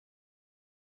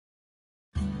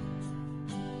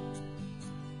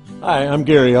Hi, I'm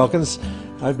Gary Elkins.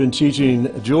 I've been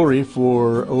teaching jewelry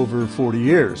for over 40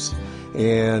 years.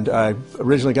 And I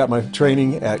originally got my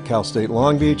training at Cal State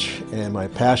Long Beach, and my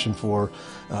passion for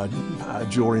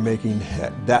jewelry making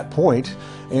at that point,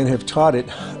 and have taught it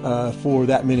for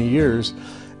that many years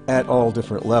at all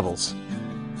different levels.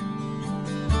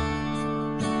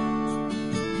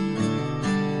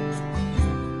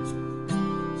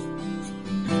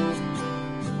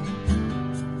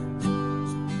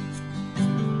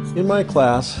 In my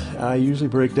class, I usually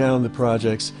break down the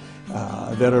projects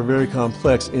that are very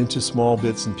complex into small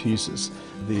bits and pieces.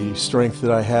 The strength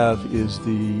that I have is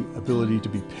the ability to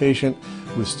be patient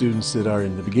with students that are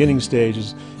in the beginning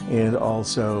stages, and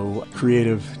also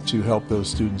creative to help those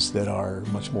students that are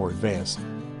much more advanced.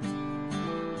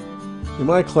 In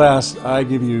my class, I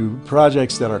give you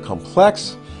projects that are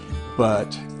complex,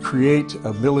 but create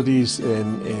abilities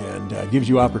and gives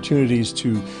you opportunities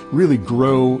to really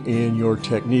grow in your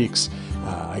techniques.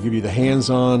 I give you the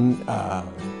hands-on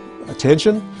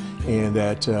attention and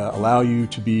that allow you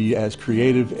to be as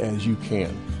creative as you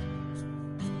can.